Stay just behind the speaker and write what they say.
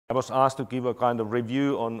I was asked to give a kind of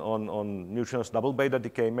review on neutrinoless double beta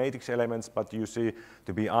decay matrix elements, but you see,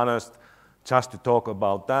 to be honest, just to talk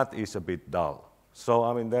about that is a bit dull. So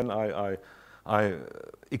I mean, then I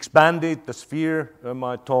expanded the sphere of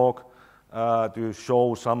my talk to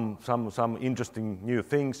show some interesting new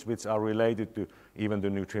things which are related to even the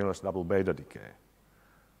neutrinoless double beta decay.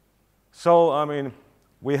 So I mean,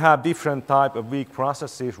 we have different type of weak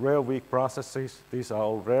processes, rare weak processes. These are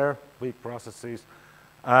all rare weak processes.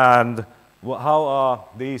 And how are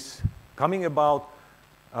these coming about?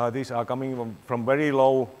 These are coming from very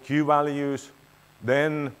low Q values.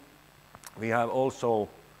 Then we have also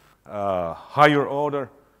higher order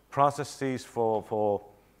processes for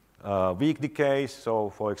weak decays.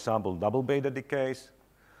 So for example, double beta decays.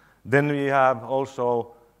 Then we have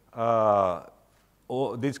also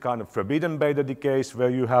this kind of forbidden beta decays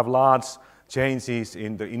where you have large changes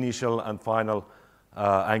in the initial and final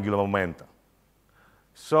angular momentum.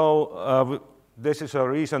 So this is a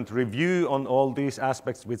recent review on all these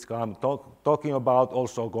aspects which I'm talking about,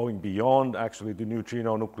 also going beyond actually the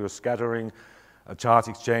neutrino-nucleus scattering, charge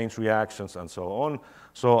exchange reactions, and so on.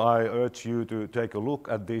 So I urge you to take a look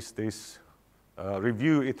at this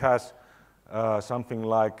review. It has something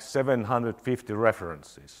like 750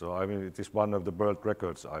 references. So I mean, it is one of the world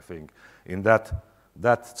records, I think, in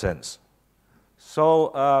that sense.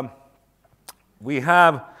 So we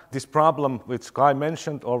have this problem which Kai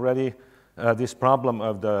mentioned already, this problem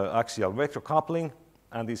of the axial vector coupling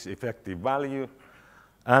and this effective value.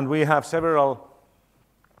 And we have several,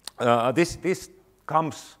 this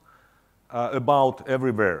comes about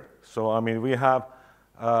everywhere. So I mean, we have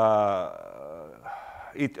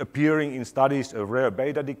it appearing in studies of rare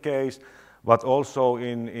beta decays, but also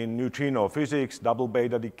in neutrino physics, double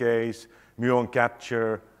beta decays, muon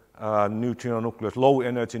capture, neutrino-nucleus, low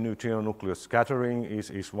energy neutrino-nucleus scattering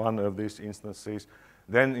is one of these instances.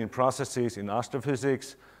 Then in processes in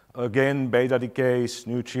astrophysics, again, beta decays,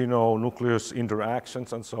 neutrino-nucleus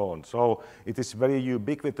interactions, and so on. So it is very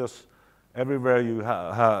ubiquitous. Everywhere you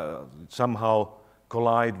somehow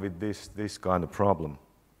collide with this kind of problem.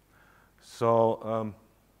 So,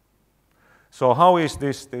 so how is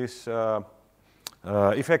this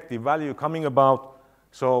effective value coming about?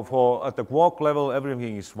 So at the quark level,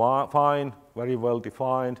 everything is fine, very well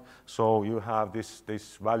defined. So you have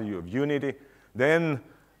this value of unity. Then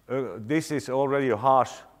this is already a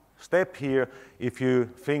harsh step here. If you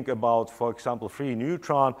think about, for example, free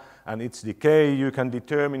neutron and its decay, you can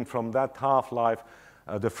determine from that half-life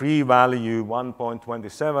the free value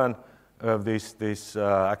 1.27 of this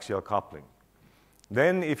axial coupling.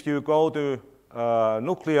 Then if you go to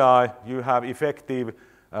nuclei, you have effective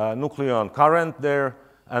nucleon current there,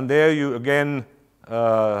 and there you again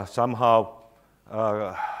somehow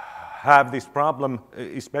have this problem,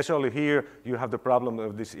 especially here you have the problem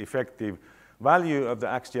of this effective value of the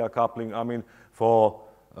axial coupling. I mean, for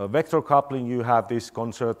vector coupling you have this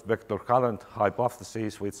conserved vector current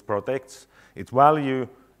hypothesis which protects its value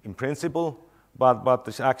in principle, but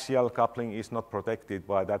this axial coupling is not protected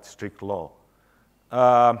by that strict law.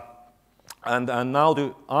 And now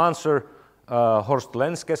to answer Horst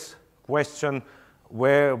Lenske's question,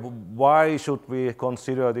 why should we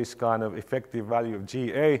consider this kind of effective value of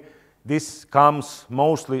GA? This comes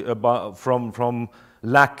mostly from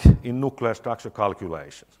lack in nuclear structure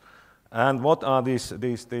calculations. And what are these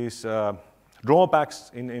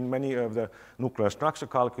drawbacks in many of the nuclear structure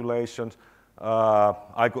calculations?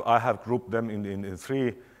 I have grouped them in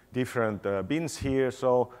three different bins here.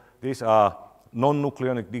 So these are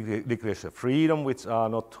non-nucleonic degrees of freedom, which are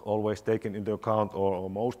not always taken into account, or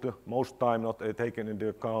most time not taken into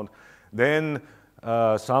account. Then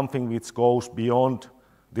something which goes beyond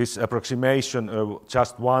this approximation of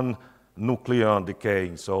just one nucleon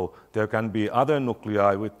decaying. So there can be other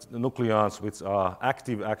nuclei with nucleons which are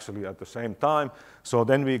active actually at the same time. So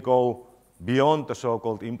then we go beyond the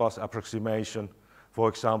so-called impulse approximation, for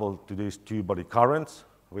example, to these two-body currents,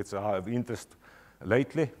 which are of interest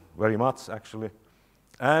lately, very much actually.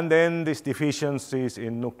 And then these deficiencies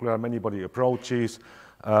in nuclear many-body approaches,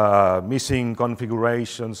 missing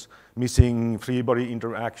configurations, missing free-body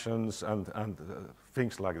interactions, and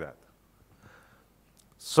things like that.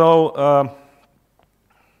 So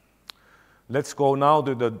let's go now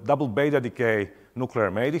to the double beta decay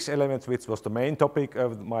nuclear matrix elements, which was the main topic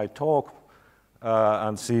of my talk,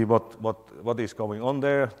 and see what is going on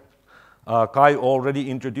there. Kai already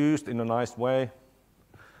introduced in a nice way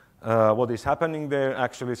what is happening there.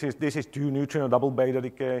 Actually, this is 2 neutrino double beta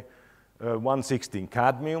decay, 116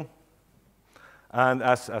 cadmium. And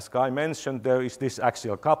as Kai mentioned, there is this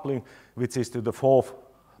axial coupling, which is to the 4th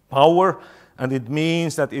power. And it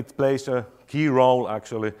means that it plays a key role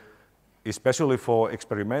actually, especially for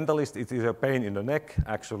experimentalists. It is a pain in the neck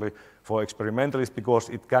actually for experimentalists, because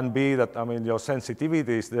it can be that, I mean, your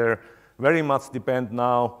sensitivities there very much depend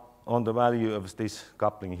now on the value of this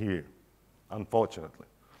coupling here, unfortunately.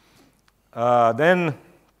 Then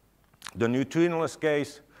the neutrinoless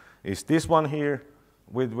case is this one here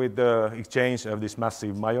with the exchange of this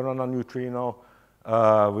massive Majorana neutrino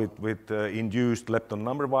with induced lepton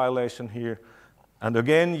number violation here. And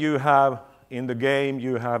again, you have in the game,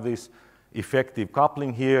 you have this effective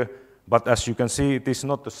coupling here, but as you can see, it is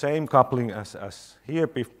not the same coupling as here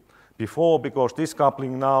before, because this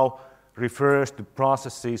coupling now refers to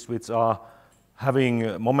processes which are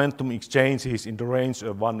having momentum exchanges in the range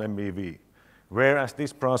of 1 MeV, whereas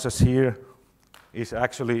this process here is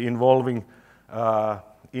actually involving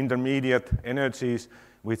intermediate energies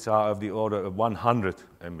which are of the order of 100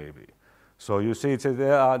 MeV. So you see that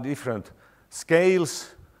there are different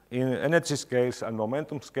scales, in energy scales and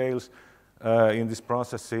momentum scales in these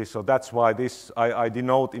processes. So that's why this I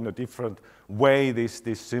denote in a different way this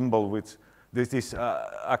symbol, which this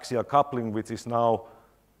axial coupling, which is now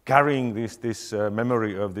carrying this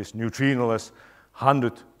memory of this neutrinoless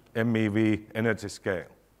 100 MeV energy scale.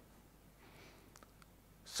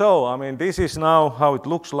 So, I mean, this is now how it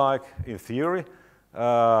looks like in theory.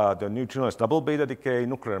 The neutrinoless double beta decay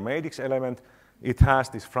nuclear matrix element. It has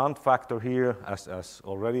this front factor here, as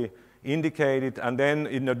already indicated, and then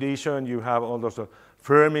in addition you have also a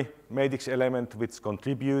Fermi matrix element which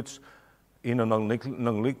contributes in a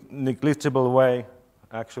non-negligible way,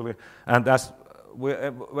 actually. And as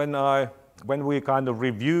when we kind of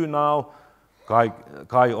review now,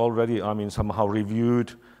 Kai already, I mean, somehow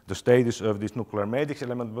reviewed the status of this nuclear matrix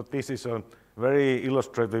element, but this is a very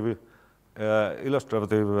illustrative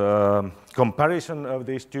comparison of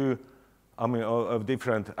these two, I mean, of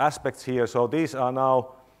different aspects here. So these are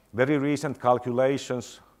now very recent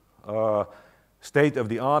calculations,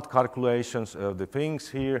 state-of-the-art calculations of the things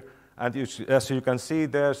here. And as you can see,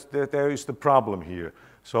 there is the problem here.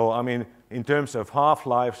 So, I mean, in terms of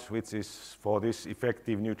half-lives, which is for this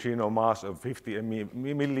effective neutrino mass of 50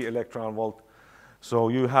 milli-electron volt, so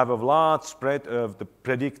you have a large spread of the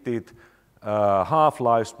predicted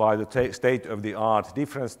half-lives by the state-of-the-art,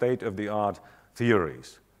 different state-of-the-art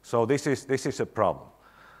theories. So this is a problem.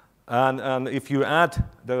 And if you add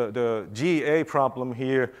the GA problem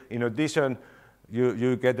here, in addition,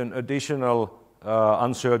 you get an additional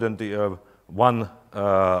uncertainty of 1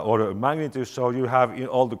 order of magnitude. So you have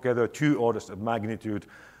altogether 2 orders of magnitude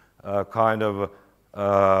kind of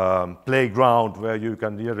playground where you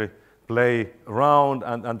can really play around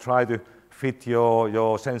and try to fit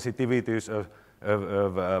your sensitivities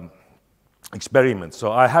of experiments.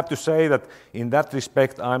 So I have to say that in that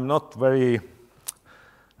respect, I'm not very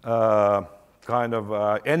kind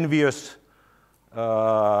of envious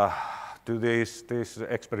to these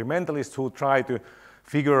experimentalists who try to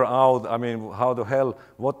figure out, I mean, how the hell,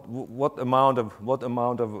 what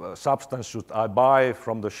amount of substance should I buy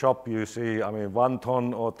from the shop, you see, I mean, 1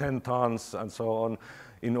 ton or 10 tons and so on,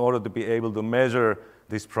 in order to be able to measure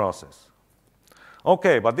this process.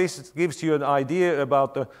 Okay, but this gives you an idea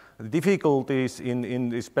about the difficulties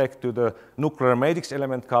in respect to the nuclear matrix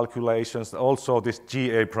element calculations, also this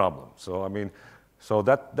GA problem. So, I mean, so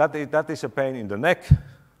that is a pain in the neck,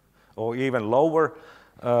 or even lower,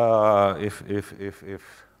 if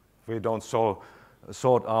we don't sort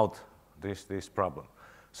out this problem.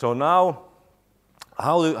 So now,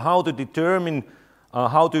 how to determine,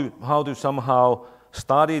 how to somehow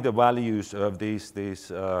study the values of these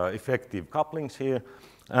effective couplings here.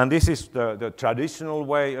 And this is the traditional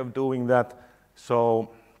way of doing that. So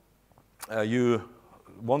you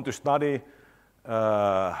want to study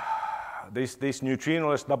these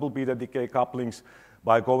neutrinoless double beta decay couplings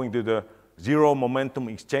by going to the zero momentum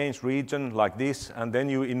exchange region like this, and then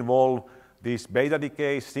you involve these beta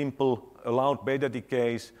decays, simple allowed beta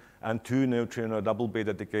decays, and 2 neutrino double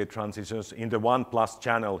beta decay transitions in the 1+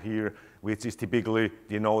 channel here, which is typically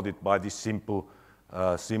denoted by this simple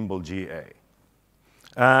symbol GA.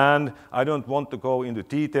 And I don't want to go into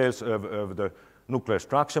details of the nuclear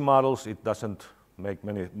structure models. It doesn't make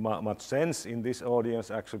much sense in this audience,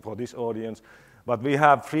 actually for this audience. But we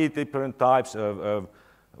have 3 different types of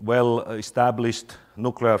well-established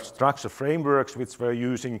nuclear structure frameworks which were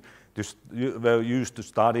used to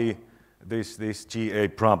study this GA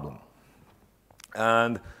problem.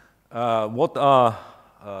 And what are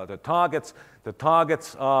the targets? The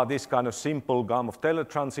targets are this kind of simple Gamow-Teller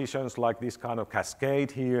transitions, like this kind of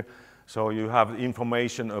cascade here. So you have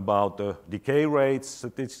information about the decay rates,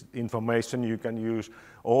 this information you can use,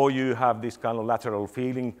 or you have this kind of lateral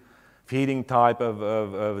feeding type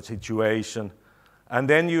of situation. And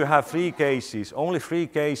then you have three cases, only three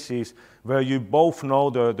cases, where you both know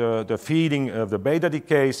the feeding of the beta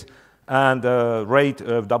decays and the rate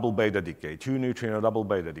of double beta decay, 2 neutrino double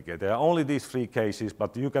beta decay. There are only these three cases,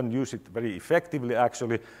 but you can use it very effectively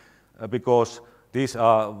actually because these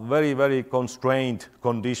are very, very constrained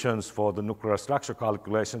conditions for the nuclear structure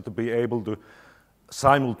calculation to be able to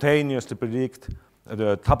simultaneously predict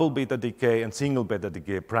the double beta decay and single beta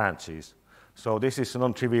decay branches. So this is a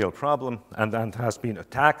non-trivial problem and has been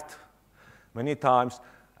attacked many times.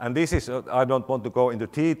 And this is, I don't want to go into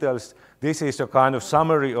details, this is a kind of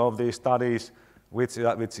summary of these studies, which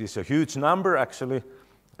is a huge number actually.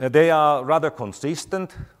 They are rather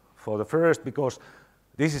consistent for the first, because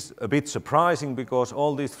this is a bit surprising, because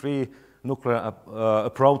all these three nuclear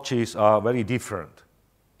approaches are very different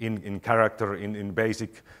in character, in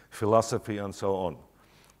basic philosophy and so on.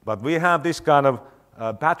 But we have this kind of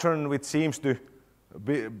pattern which seems to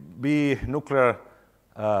be nuclear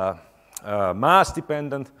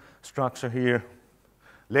mass-dependent structure here.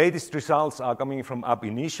 Latest results are coming from ab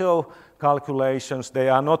initio calculations. They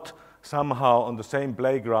are not somehow on the same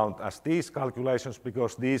playground as these calculations,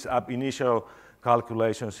 because these ab initio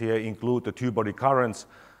calculations here include the two-body currents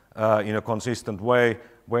in a consistent way,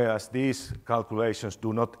 whereas these calculations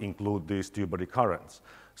do not include these two-body currents.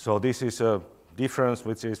 So this is a difference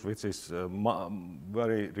which is a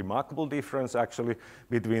very remarkable difference actually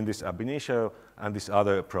between this ab initio and these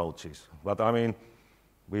other approaches. But I mean,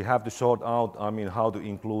 we have to sort out, I mean, how to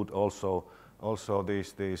include also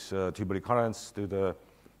these two-body currents to the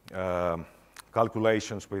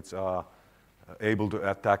calculations which are able to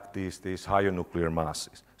attack these higher nuclear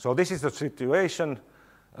masses. So this is the situation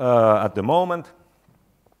at the moment.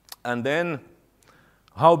 And then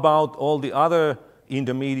how about all the other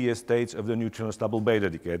intermediate states of the neutrinoless double beta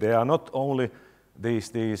decay? They are not only these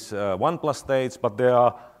 1+ states, but there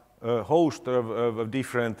are a host of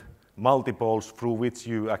different multiples through which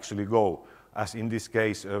you actually go. As in this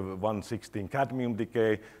case of 116 cadmium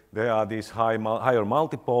decay, there are these higher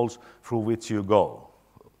multiples through which you go.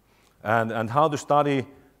 And how to study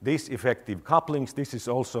these effective couplings, this is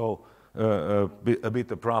also a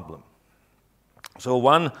bit a problem. So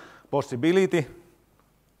one possibility,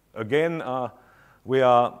 again, we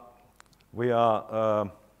are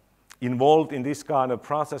involved in this kind of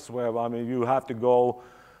process where, I mean, you have to go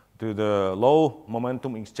to the low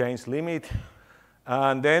momentum exchange limit,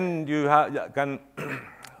 and then you can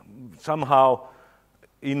somehow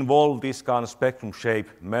involve this kind of spectrum shape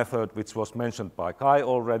method, which was mentioned by Kai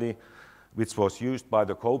already, which was used by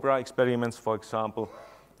the Cobra experiments, for example.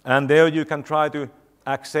 And there you can try to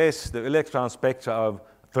access the electron spectra of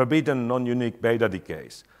forbidden non-unique beta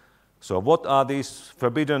decays. So what are these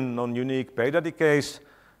forbidden non-unique beta decays?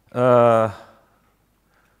 They are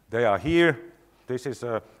here. This is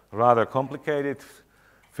a rather complicated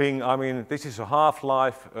thing. I mean, this is a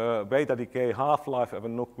half-life, beta decay half-life of a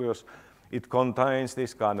nucleus. It contains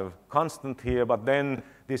this kind of constant here, but then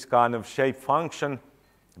this kind of shape function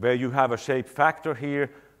where you have a shape factor here.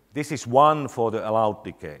 This is 1 for the allowed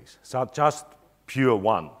decays, so just pure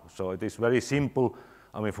 1. So it is very simple.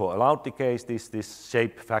 I mean, for allowed decays, this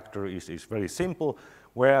shape factor is very simple,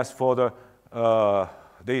 whereas for the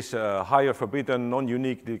these higher forbidden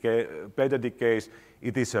non-unique beta decays,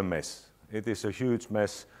 it is a mess. It is a huge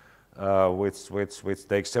mess, which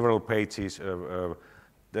takes several pages of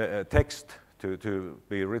the text to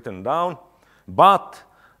be written down. But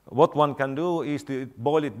what one can do is to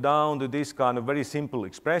boil it down to this kind of very simple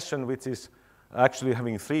expression, which is actually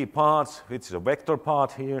having 3 parts, which is a vector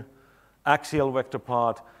part here, axial vector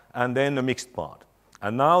part, and then a mixed part.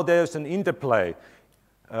 And now there's an interplay.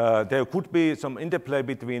 There could be some interplay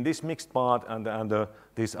between this mixed part and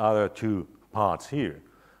these other 2 parts here.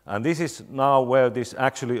 And this is now where this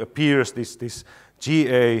actually appears, this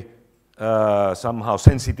GA somehow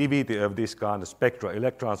sensitivity of this kind of spectra,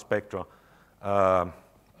 electron spectra,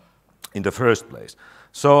 in the first place.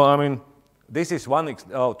 So, I mean, this is 2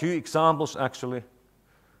 examples actually,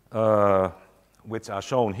 which are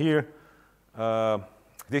shown here.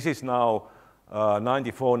 This is now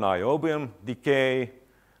 94 niobium decay,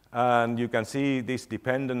 and you can see this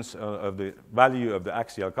dependence of the value of the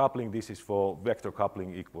axial coupling. This is for vector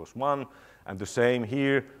coupling equals 1, and the same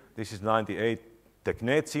here. This is 98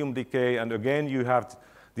 technetium decay, and again you have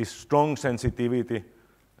this strong sensitivity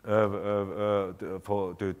to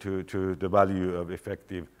the value of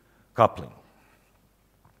effective coupling.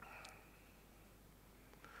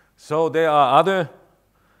 So there are other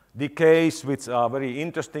decays which are very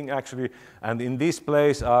interesting actually, and in this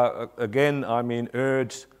place again, I mean,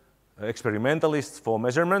 urge experimentalists for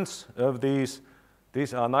measurements of these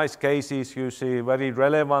These are nice cases, you see, very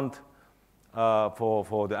relevant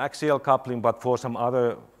for the axial coupling, but for some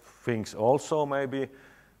other things also maybe,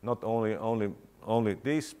 not only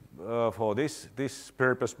this for this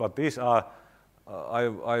purpose, but these are,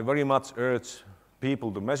 I very much urge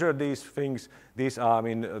people to measure these things. These are, I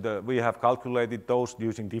mean, we have calculated those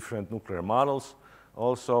using different nuclear models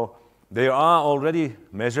also. There are already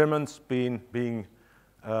measurements going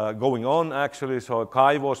on actually, so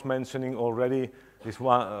Kai was mentioning already this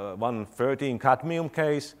 113 cadmium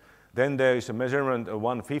case. Then there is a measurement of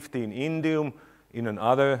 115 indium in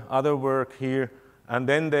another work here. And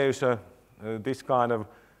then there's this kind of,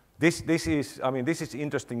 this is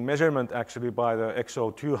interesting measurement actually by the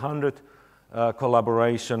XO200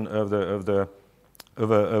 collaboration of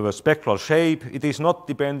a spectral shape. It is not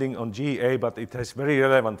depending on GA, but it is very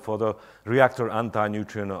relevant for the reactor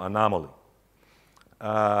antineutrino anomaly.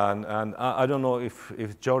 And I don't know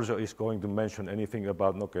if Giorgio is going to mention anything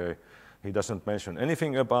about, okay, he doesn't mention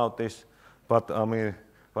anything about this, but I mean,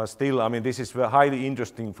 but still, I mean, this is highly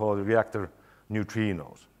interesting for the reactor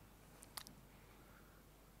neutrinos.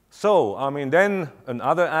 So, I mean, then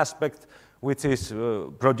another aspect which is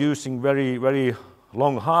producing very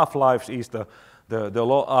long half-lives is the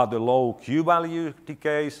low Q value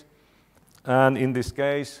decays. And in this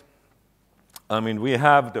case, I mean, we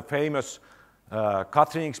have the famous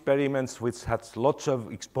Catherine experiments, which had lots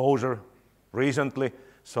of exposure recently,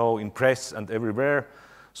 so in press and everywhere.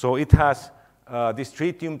 So it has this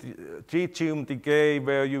tritium decay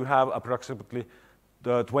where you have approximately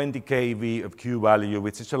 20 kV of Q value,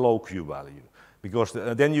 which is a low Q value, because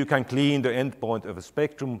then you can clean the endpoint of the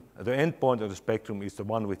spectrum. The endpoint of the spectrum is the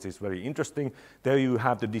one which is very interesting. There you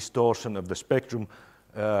have the distortion of the spectrum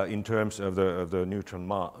in terms of the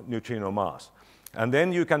neutrino mass. And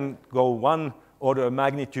then you can go one order of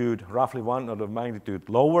magnitude, roughly one order of magnitude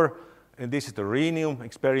lower. And this is the rhenium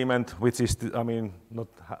experiment, which is, I mean, not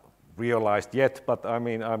realized yet, but I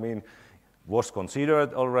mean, was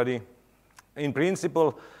considered already. In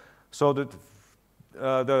principle, so that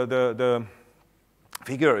the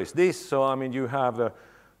figure is this. So I mean, you have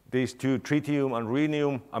these two tritium and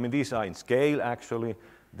rhenium. I mean, these are in scale actually.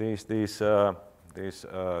 These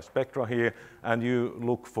spectra here, and you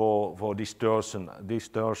look for distortions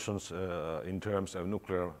in terms of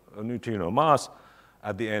neutrino mass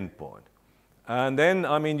at the end point. And then,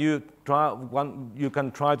 I mean, you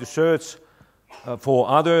can try to search for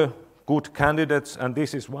other good candidates, and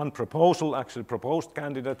this is one proposal, actually proposed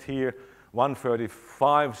candidate here,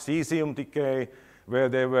 135 cesium decay, where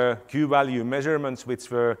there were Q value measurements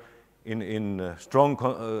which were in strong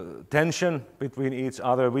tension between each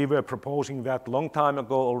other. We were proposing that long time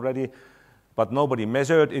ago already, but nobody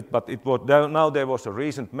measured it. But it was now there was a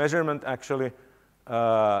recent measurement actually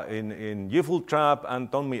in Jyfultrap,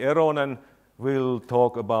 and Tommi Eronen will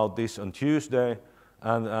talk about this on Tuesday.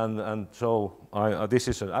 And so this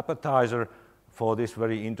is an appetizer for this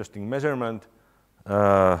very interesting measurement.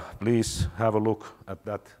 Please have a look at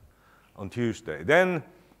that on Tuesday. Then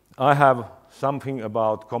I have something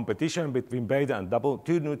about competition between beta and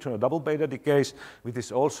two neutrino double beta decays, which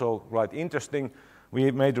is also quite interesting.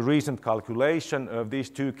 We made a recent calculation of these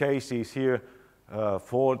two cases here,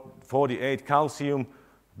 48 calcium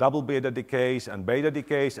double beta decays and beta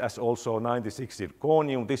decays, as also 96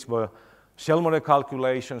 zirconium. These were Shell-Monet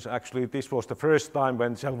calculations. Actually, this was the first time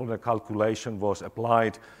when Shell-Monet calculation was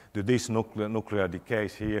applied to these nuclear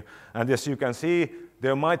decays here. And as you can see,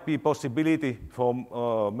 there might be possibility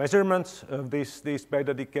for measurements of these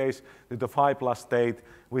beta decays to the 5+ state,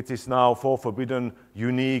 which is now for forbidden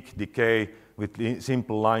unique decay with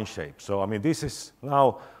simple line shape. So, I mean, this is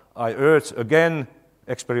now, I urge again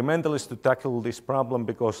experimentalists to tackle this problem,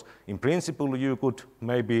 because in principle you could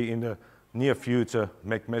maybe in the near future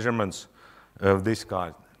make measurements of this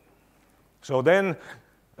kind. So then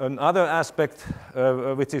another aspect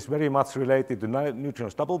which is very much related to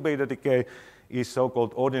neutrinos double beta decay is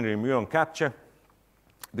so-called ordinary muon capture,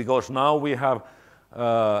 because now we have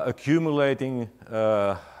accumulating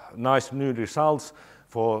nice new results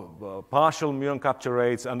for partial muon capture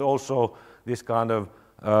rates, and also this kind of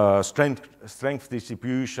strength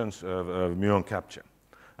distributions of muon capture.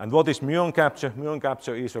 And what is muon capture? Muon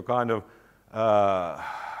capture is a kind of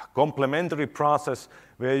complementary process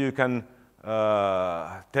where you can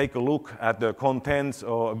take a look at the contents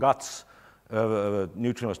or guts of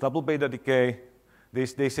neutrinos double beta decay.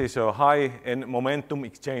 This is a high momentum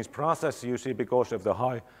exchange process, you see, because of the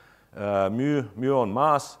high muon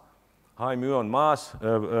mass,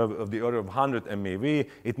 of the order of 100 MeV.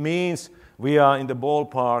 It means we are in the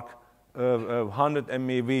ballpark of 100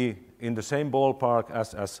 MeV, in the same ballpark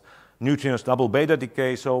as neutrinous double beta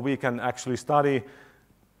decay. So we can actually study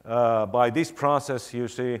by this process, you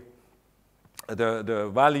see, the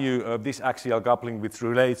value of this axial coupling which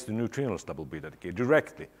relates to neutrinoless double beta decay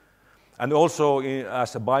directly. And also,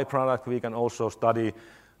 as a byproduct, we can also study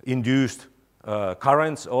induced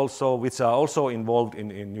currents also, which are also involved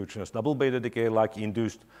in neutrinous double beta decay, like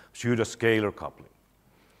induced pseudoscalar coupling.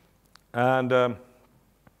 And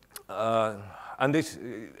this,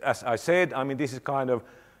 as I said, I mean, this is kind of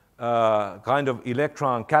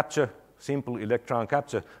electron capture, simple electron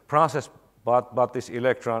capture process, but this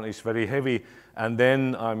electron is very heavy, and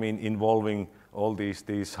then, I mean, involving all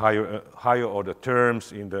these higher order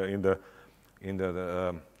terms in the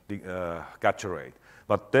capture rate.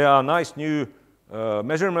 But there are nice new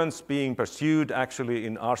measurements being pursued actually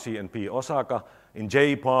in RCNP Osaka, in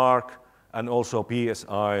J-Park, and also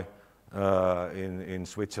PSI in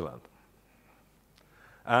Switzerland.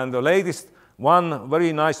 And the latest one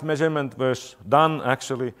very nice measurement was done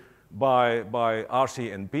actually by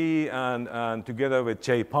RCNP and together with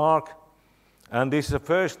J-Park. And this is the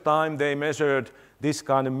first time they measured this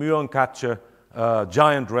kind of muon capture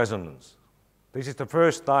giant resonance. This is the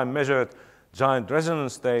first time measured giant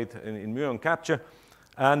resonance state in muon capture.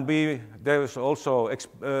 And there was also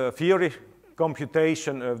theory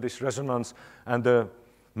computation of this resonance, and the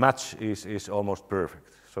match is almost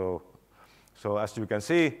perfect. So as you can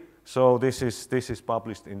see, so this is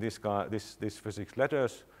published in this physics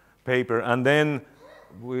letters paper, and then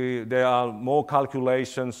there are more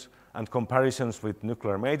calculations and comparisons with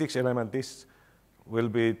nuclear matrix element. This will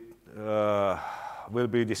be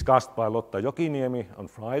discussed by Lotta Jokiniemi on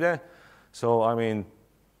Friday. So I mean,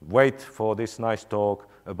 wait for this nice talk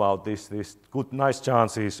about this good nice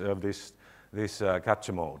chances of this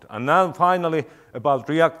capture mode. And now finally about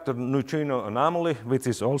reactor neutrino anomaly, which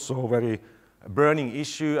is also a very burning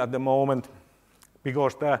issue at the moment,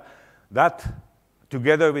 because that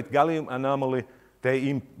together with gallium anomaly,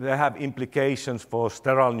 they have implications for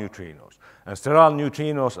sterile neutrinos. And sterile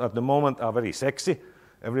neutrinos at the moment are very sexy.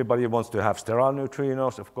 Everybody wants to have sterile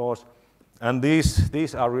neutrinos, of course. And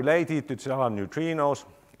these are related to sterile neutrinos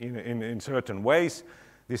in certain ways.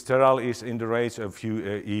 This sterile is in the range of few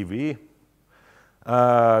eV.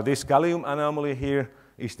 This gallium anomaly here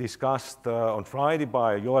is discussed on Friday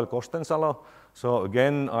by Joel Kostensalo. So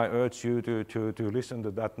again, I urge you to listen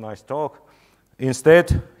to that nice talk.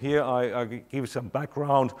 Instead, here I give some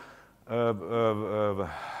background of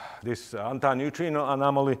this antineutrino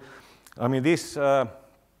anomaly. I mean, this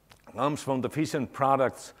comes from the fission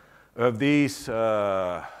products of these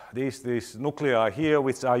nuclei here,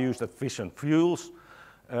 which are used as fission fuels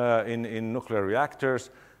in nuclear reactors.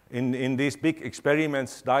 In these big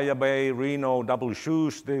experiments, Diabay, Reno, double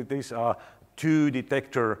shoes, these are two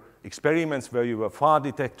detector experiments where you have a far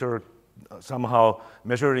detector somehow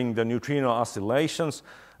measuring the neutrino oscillations,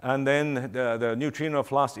 and then the neutrino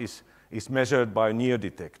flux is measured by near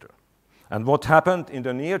detector. And what happened in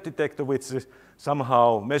the near detector, which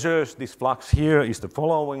somehow measures this flux here, is the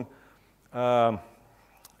following.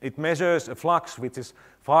 It measures a flux which is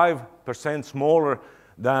 5% smaller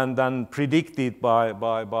than predicted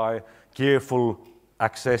by careful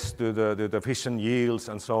access to the fission yields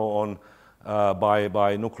and so on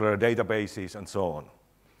by nuclear databases and so on.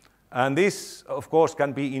 And this, of course,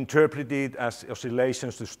 can be interpreted as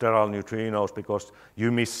oscillations to sterile neutrinos because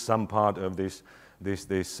you miss some part of this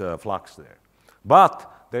flux there.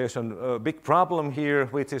 But there's a big problem here,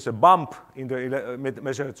 which is a bump in the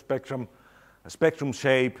measured spectrum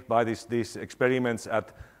shape by these experiments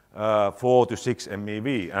at 4 to 6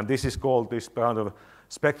 MeV. And this is called this kind of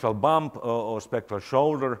spectral bump or spectral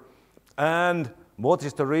shoulder. And what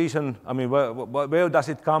is the reason? I mean, where does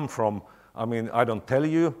it come from? I mean, I don't tell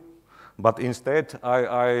you. But instead,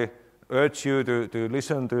 I urge you to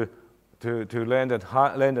listen to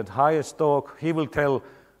Leonard Hayes' talk. He will tell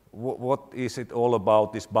what is it all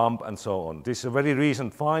about, this bump and so on. This is a very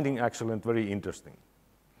recent finding, actually, and very interesting.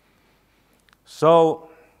 So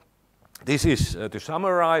this is, to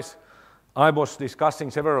summarize, I was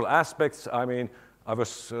discussing several aspects. I mean, I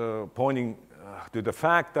was pointing to the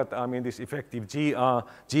fact that, I mean, this effective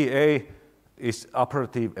GA is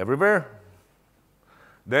operative everywhere.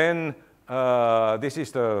 Then this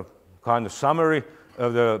is the kind of summary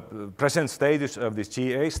of the present status of these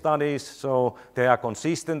GA studies. So they are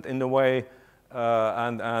consistent in the way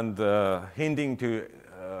and hinting to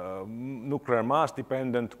nuclear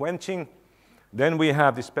mass-dependent quenching. Then we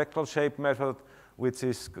have the spectral shape method, which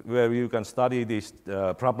is where you can study this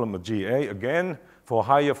problem of GA again for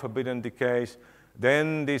higher forbidden decays.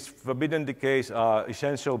 Then these forbidden decays are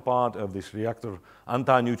essential part of this reactor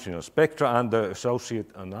antineutrino spectra and the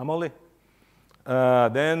associate anomaly.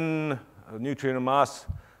 Then neutrino mass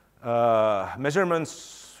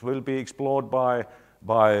measurements will be explored by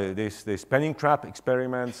this spinning trap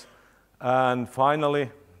experiments. And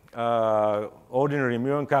finally, ordinary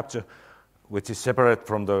muon capture, which is separate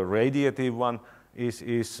from the radiative one,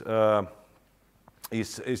 is a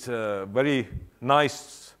very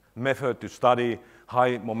nice method to study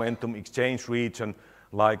high momentum exchange region,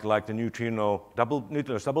 like the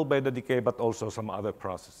neutrinoless double beta decay, but also some other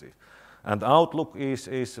processes. And outlook is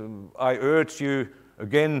I urge you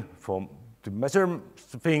again to measure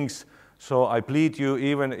things. So I plead you,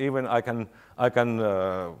 even I don't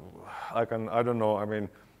know,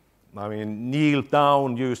 I mean, kneel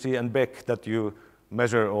down, you see, and beg that you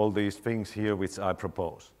measure all these things here which I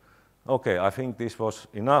propose. Okay, I think this was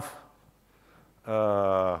enough.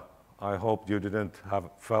 I hope you didn't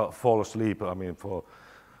fall asleep, for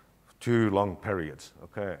too long periods.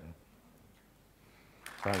 Okay.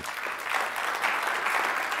 Thanks.